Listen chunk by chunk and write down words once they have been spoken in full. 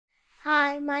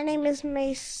Hi, my name is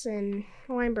Mason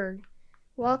Weinberg.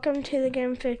 Welcome to the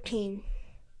Game 15.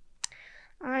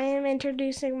 I am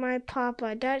introducing my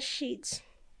papa, Dutch Sheets.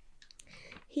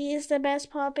 He is the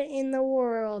best papa in the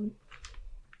world.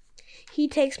 He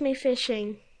takes me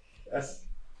fishing. That's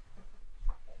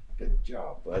good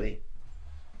job, buddy.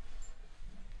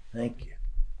 Thank you.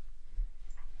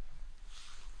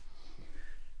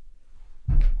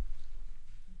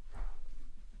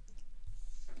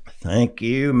 Thank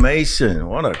you, Mason.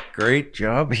 What a great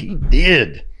job he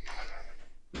did.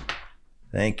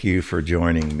 Thank you for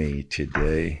joining me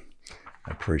today.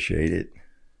 I appreciate it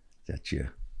that you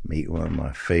meet one of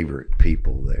my favorite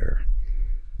people there.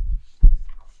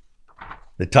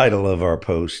 The title of our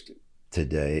post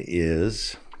today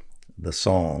is The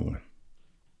Song.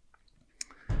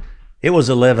 It was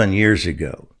 11 years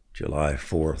ago, July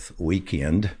 4th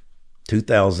weekend,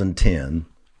 2010,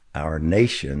 our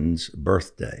nation's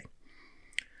birthday.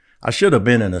 I should have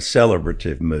been in a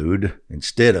celebrative mood.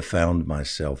 Instead, I found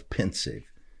myself pensive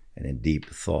and in deep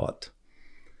thought.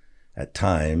 At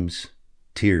times,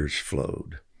 tears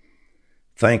flowed.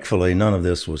 Thankfully, none of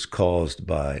this was caused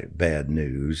by bad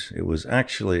news. It was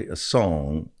actually a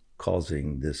song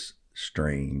causing this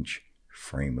strange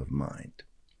frame of mind.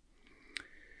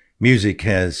 Music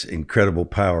has incredible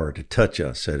power to touch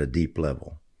us at a deep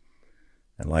level.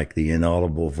 And like the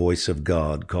inaudible voice of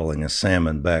God calling a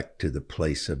salmon back to the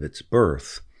place of its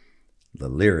birth, the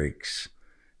lyrics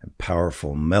and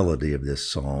powerful melody of this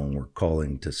song were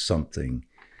calling to something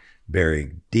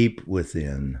buried deep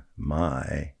within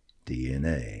my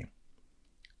DNA.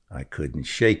 I couldn't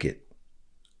shake it.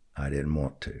 I didn't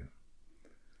want to.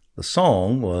 The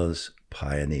song was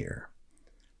Pioneer,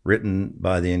 written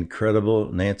by the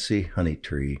incredible Nancy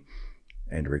Honeytree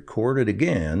and recorded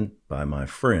again by my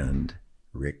friend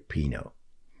Rick Pino.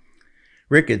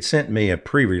 Rick had sent me a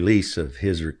pre-release of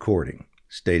his recording,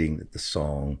 stating that the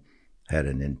song had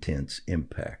an intense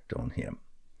impact on him.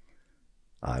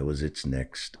 I was its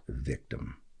next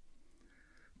victim.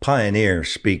 Pioneer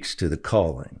speaks to the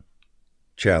calling,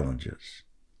 challenges,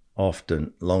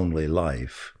 often lonely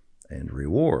life, and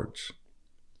rewards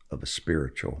of a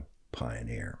spiritual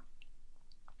pioneer.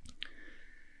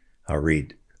 I'll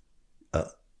read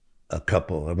a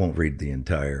couple. I won't read the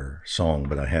entire song,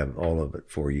 but I have all of it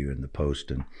for you in the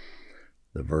post, and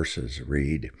the verses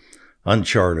read,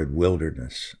 "Uncharted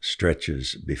wilderness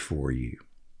stretches before you.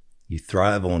 You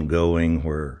thrive on going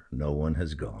where no one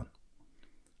has gone.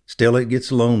 Still it gets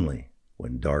lonely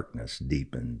when darkness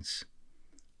deepens.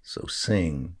 So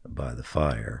sing by the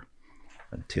fire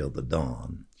until the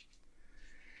dawn.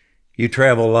 You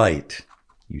travel light,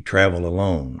 you travel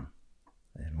alone,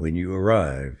 and when you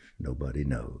arrive, nobody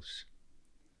knows.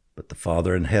 But the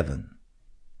Father in heaven,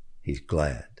 he's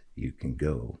glad you can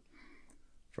go.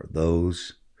 For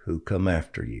those who come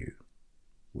after you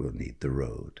will need the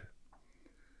road.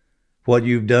 What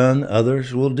you've done,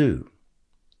 others will do,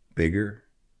 bigger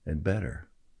and better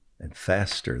and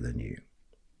faster than you.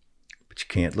 But you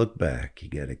can't look back. You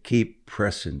got to keep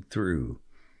pressing through.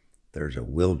 There's a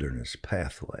wilderness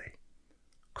pathway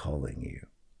calling you."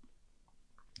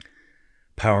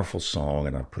 Powerful song,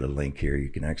 and I'll put a link here. You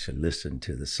can actually listen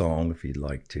to the song if you'd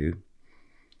like to.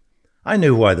 I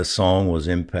knew why the song was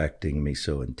impacting me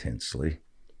so intensely.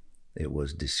 It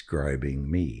was describing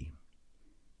me,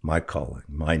 my calling,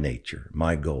 my nature,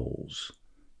 my goals,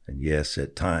 and yes,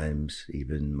 at times,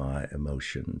 even my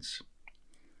emotions.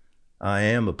 I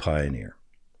am a pioneer,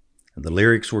 and the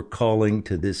lyrics were calling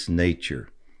to this nature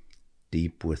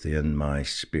deep within my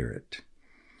spirit.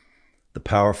 The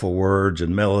powerful words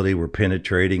and melody were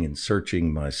penetrating and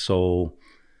searching my soul,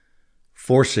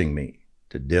 forcing me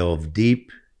to delve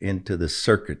deep into the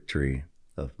circuitry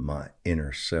of my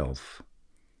inner self.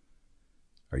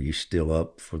 Are you still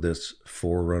up for this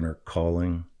forerunner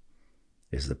calling?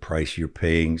 Is the price you're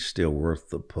paying still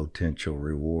worth the potential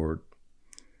reward?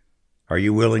 Are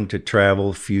you willing to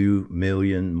travel a few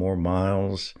million more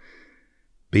miles,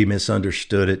 be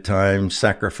misunderstood at times,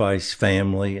 sacrifice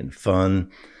family and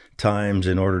fun times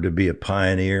in order to be a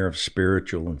pioneer of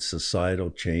spiritual and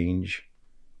societal change?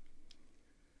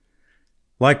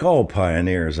 Like all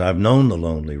pioneers, I've known the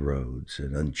lonely roads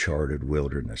and uncharted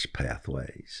wilderness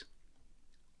pathways.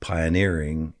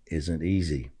 Pioneering isn't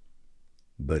easy,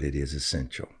 but it is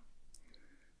essential.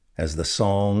 As the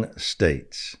song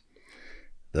states,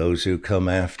 those who come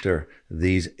after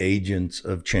these agents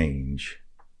of change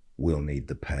will need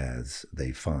the paths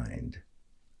they find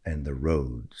and the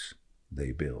roads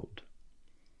they build.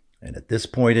 And at this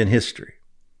point in history,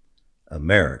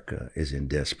 America is in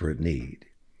desperate need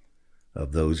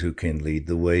of those who can lead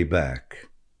the way back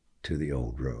to the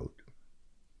old road.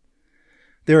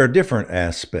 There are different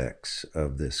aspects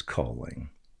of this calling.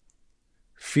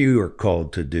 Few are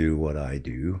called to do what I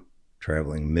do,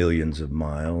 traveling millions of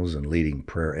miles and leading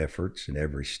prayer efforts in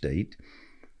every state.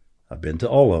 I've been to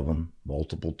all of them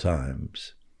multiple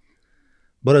times.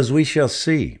 But as we shall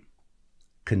see,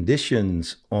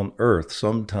 conditions on earth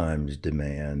sometimes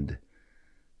demand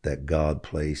that God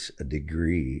place a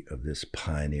degree of this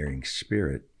pioneering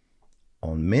spirit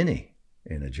on many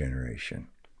in a generation.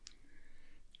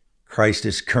 Christ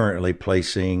is currently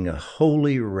placing a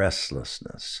holy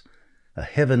restlessness, a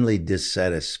heavenly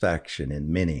dissatisfaction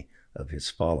in many of his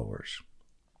followers.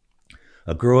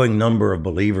 A growing number of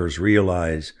believers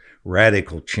realize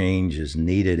radical change is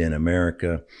needed in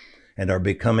America and are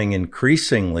becoming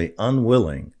increasingly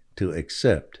unwilling to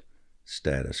accept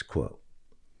status quo.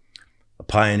 A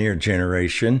pioneer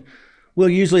generation will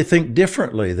usually think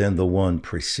differently than the one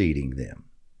preceding them.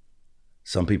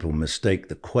 Some people mistake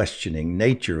the questioning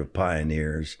nature of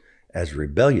pioneers as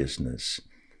rebelliousness,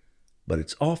 but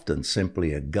it's often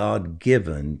simply a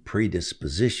God-given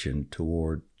predisposition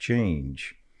toward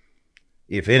change.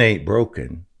 If it ain't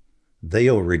broken,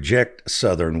 they'll reject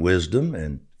Southern wisdom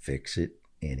and fix it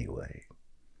anyway.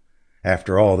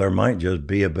 After all, there might just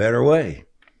be a better way.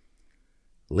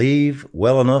 Leave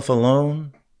well enough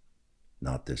alone?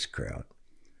 Not this crowd.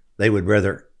 They would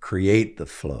rather create the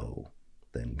flow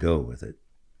than go with it.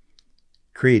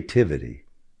 Creativity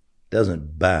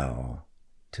doesn't bow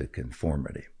to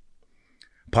conformity.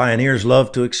 Pioneers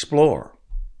love to explore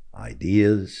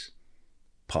ideas,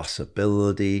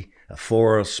 possibility, a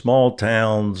forest, small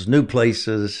towns, new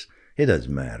places. It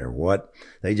doesn't matter what.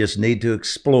 They just need to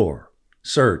explore,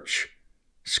 search,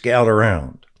 scout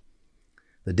around.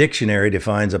 The dictionary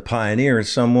defines a pioneer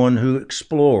as someone who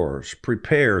explores,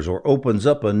 prepares, or opens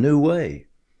up a new way.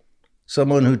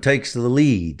 Someone who takes the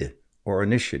lead or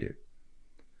initiative.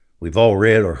 We've all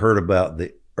read or heard about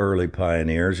the early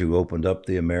pioneers who opened up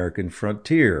the American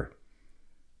frontier,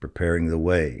 preparing the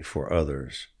way for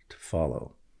others to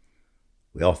follow.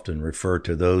 We often refer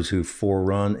to those who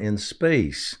forerun in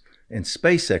space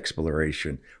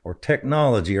exploration, or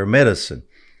technology, or medicine,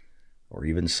 or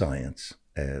even science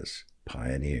as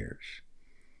pioneers.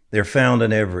 They're found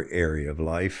in every area of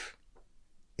life,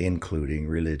 including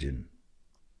religion.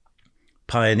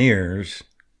 Pioneers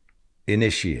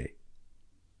initiate.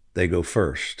 They go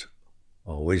first,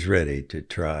 always ready to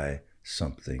try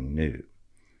something new.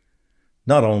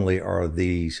 Not only are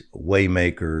these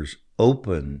waymakers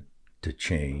open to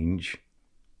change,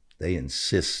 they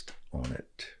insist on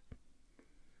it.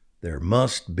 There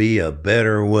must be a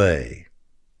better way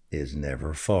is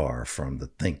never far from the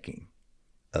thinking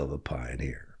of a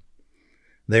pioneer.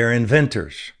 They're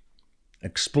inventors,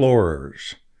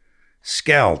 explorers,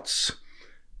 scouts,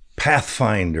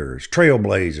 pathfinders,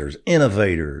 trailblazers,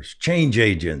 innovators, change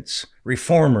agents,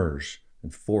 reformers,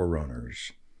 and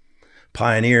forerunners.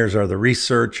 Pioneers are the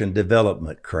research and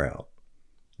development crowd,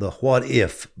 the what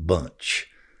if bunch,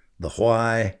 the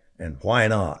why and why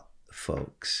not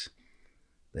folks.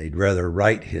 They'd rather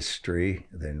write history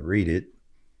than read it.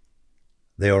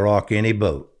 They'll rock any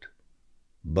boat,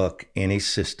 buck any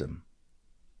system,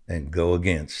 and go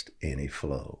against any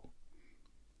flow.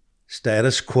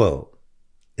 Status quo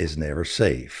is never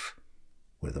safe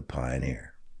with a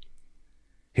pioneer.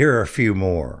 Here are a few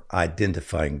more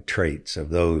identifying traits of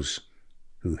those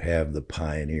who have the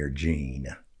pioneer gene.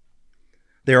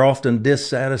 They're often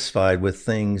dissatisfied with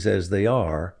things as they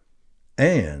are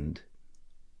and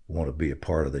want to be a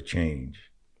part of the change.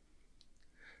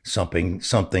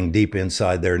 Something deep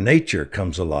inside their nature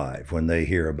comes alive when they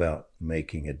hear about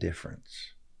making a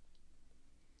difference.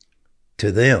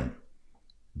 To them,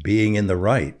 being in the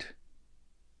right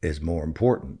is more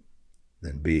important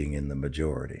than being in the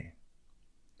majority.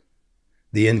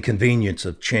 The inconvenience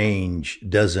of change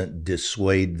doesn't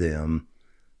dissuade them.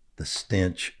 The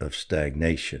stench of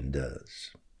stagnation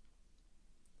does.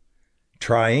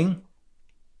 Trying,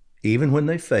 even when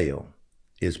they fail,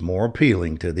 is more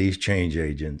appealing to these change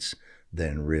agents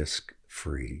than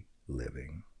risk-free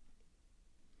living.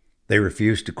 They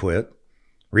refuse to quit,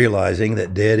 realizing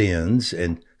that dead ends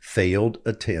and failed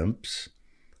attempts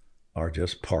are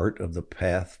just part of the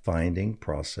path-finding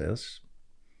process.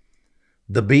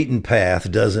 The beaten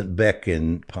path doesn't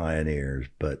beckon pioneers,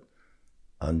 but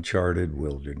uncharted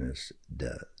wilderness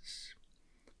does.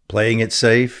 Playing it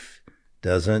safe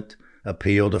doesn't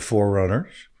appeal to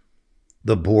forerunners.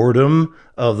 The boredom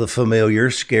of the familiar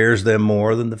scares them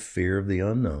more than the fear of the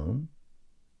unknown.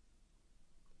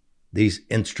 These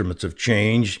instruments of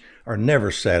change are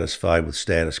never satisfied with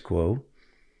status quo.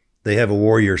 They have a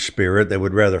warrior spirit that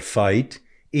would rather fight,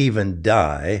 even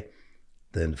die,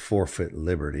 than forfeit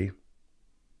liberty.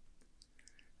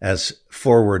 As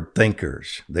forward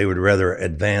thinkers, they would rather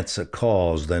advance a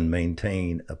cause than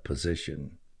maintain a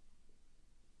position.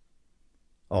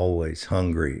 Always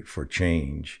hungry for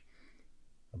change,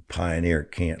 a pioneer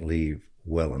can't leave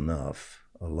well enough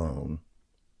alone.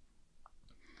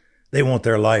 They want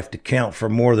their life to count for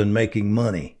more than making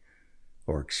money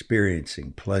or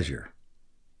experiencing pleasure.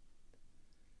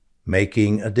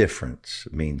 Making a difference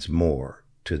means more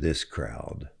to this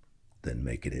crowd than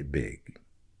making it big.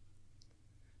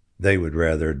 They would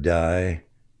rather die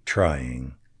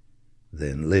trying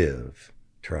than live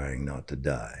trying not to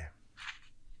die.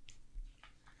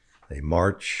 They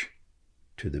march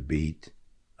to the beat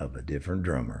of a different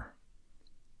drummer,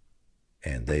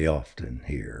 and they often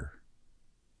hear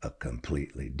a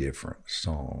completely different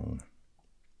song.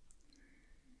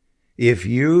 If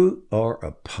you are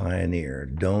a pioneer,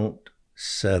 don't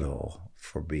settle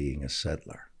for being a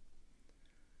settler.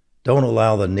 Don't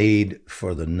allow the need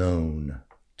for the known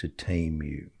to tame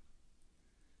you.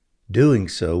 Doing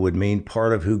so would mean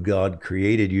part of who God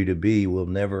created you to be will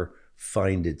never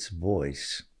find its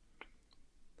voice.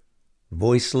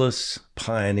 Voiceless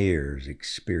pioneers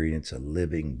experience a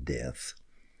living death.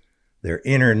 Their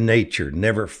inner nature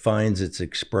never finds its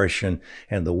expression,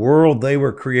 and the world they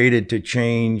were created to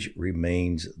change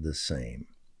remains the same.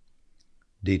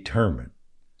 Determined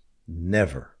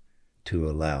never to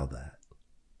allow that.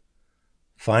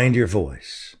 Find your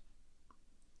voice.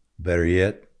 Better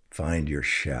yet, find your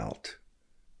shout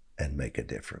and make a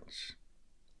difference.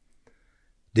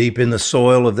 Deep in the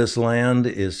soil of this land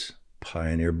is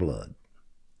pioneer blood,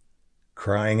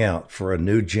 crying out for a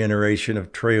new generation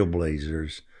of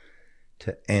trailblazers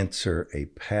to answer a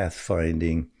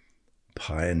pathfinding,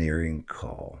 pioneering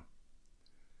call.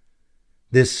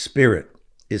 This spirit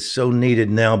is so needed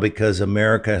now because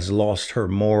America has lost her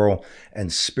moral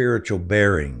and spiritual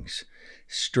bearings,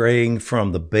 straying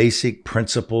from the basic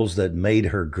principles that made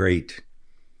her great.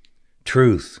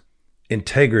 Truth,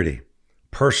 integrity,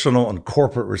 personal and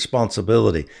corporate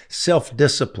responsibility,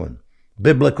 self-discipline,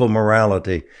 biblical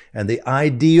morality, and the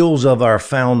ideals of our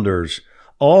founders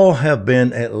all have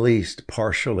been at least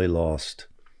partially lost.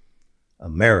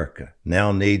 America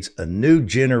now needs a new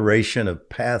generation of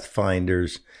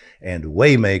pathfinders and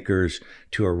waymakers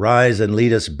to arise and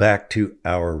lead us back to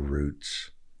our roots.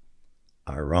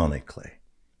 Ironically,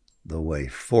 the way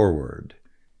forward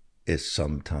is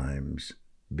sometimes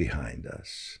behind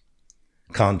us.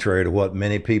 Contrary to what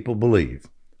many people believe,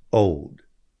 old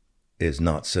is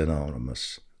not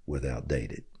synonymous with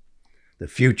outdated. The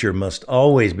future must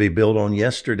always be built on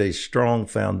yesterday's strong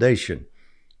foundation.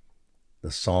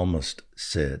 The psalmist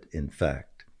said, in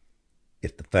fact,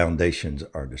 if the foundations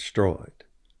are destroyed,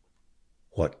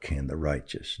 what can the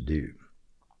righteous do?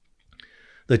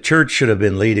 The church should have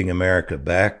been leading America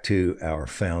back to our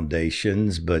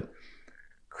foundations, but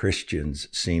Christians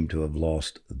seem to have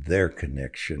lost their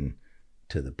connection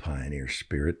to the pioneer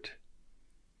spirit.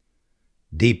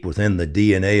 Deep within the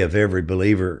DNA of every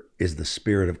believer is the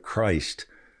Spirit of Christ,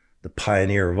 the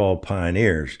pioneer of all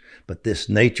pioneers. But this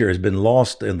nature has been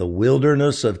lost in the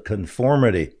wilderness of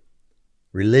conformity,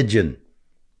 religion,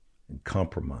 and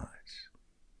compromise.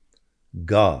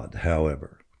 God,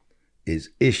 however,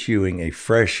 is issuing a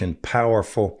fresh and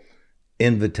powerful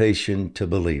invitation to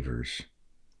believers.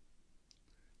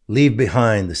 Leave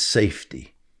behind the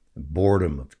safety and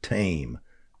boredom of tame,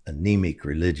 anemic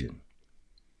religion.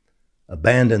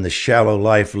 Abandon the shallow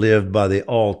life lived by the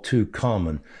all too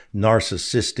common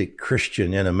narcissistic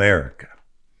Christian in America.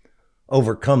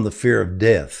 Overcome the fear of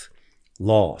death,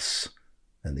 loss,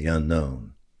 and the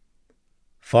unknown.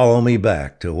 Follow me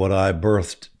back to what I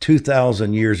birthed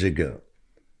 2,000 years ago.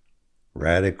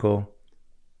 Radical,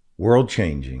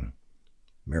 world-changing,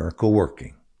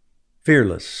 miracle-working,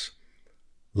 fearless,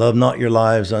 love not your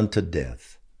lives unto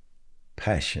death,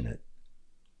 passionate,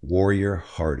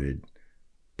 warrior-hearted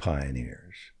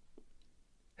pioneers.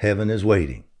 Heaven is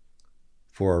waiting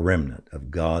for a remnant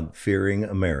of God-fearing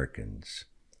Americans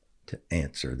to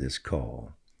answer this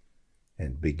call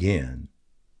and begin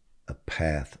a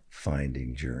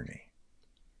path-finding journey.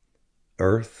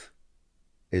 Earth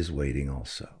is waiting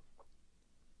also.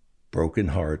 Broken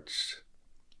hearts,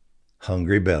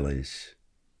 hungry bellies,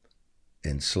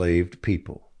 enslaved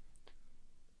people,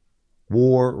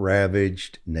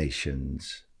 war-ravaged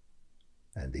nations,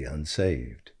 and the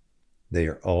unsaved. They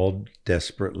are all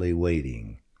desperately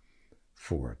waiting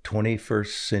for a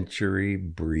 21st century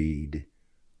breed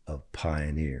of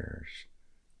pioneers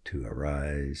to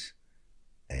arise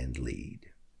and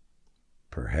lead.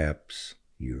 Perhaps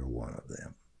you're one of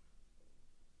them.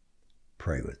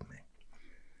 Pray with me.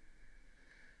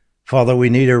 Father, we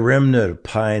need a remnant of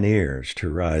pioneers to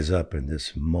rise up in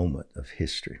this moment of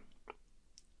history.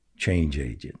 Change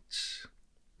agents,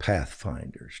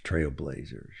 pathfinders,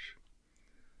 trailblazers,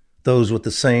 those with the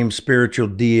same spiritual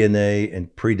DNA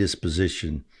and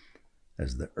predisposition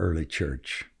as the early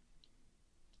church.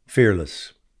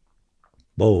 Fearless,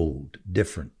 bold,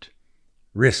 different,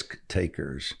 risk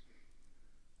takers.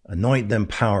 Anoint them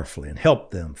powerfully and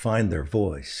help them find their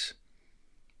voice.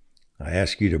 I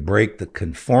ask you to break the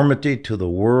conformity to the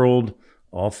world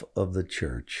off of the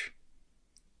church.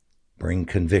 Bring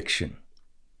conviction,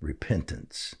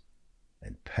 repentance,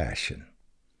 and passion.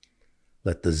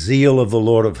 Let the zeal of the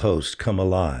Lord of hosts come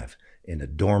alive in a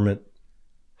dormant,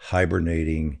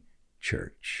 hibernating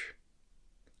church.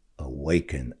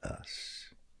 Awaken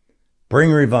us. Bring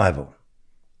revival,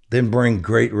 then bring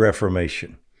great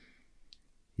reformation.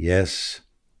 Yes,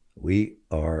 we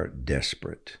are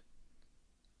desperate,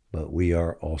 but we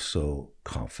are also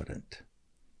confident.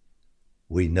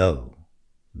 We know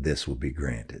this will be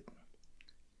granted.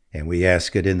 And we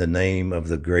ask it in the name of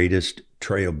the greatest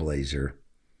trailblazer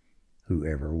who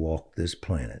ever walked this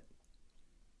planet,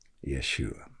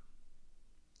 Yeshua.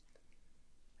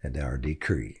 And our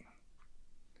decree.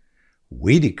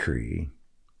 We decree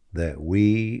that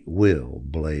we will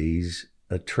blaze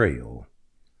a trail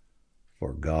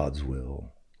for God's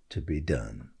will to be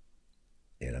done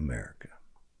in America.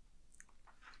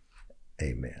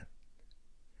 Amen.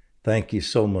 Thank you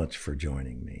so much for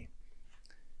joining me.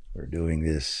 We're doing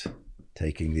this,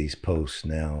 taking these posts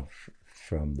now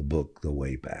from the book, The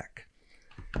Way Back.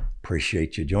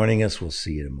 Appreciate you joining us. We'll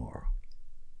see you tomorrow.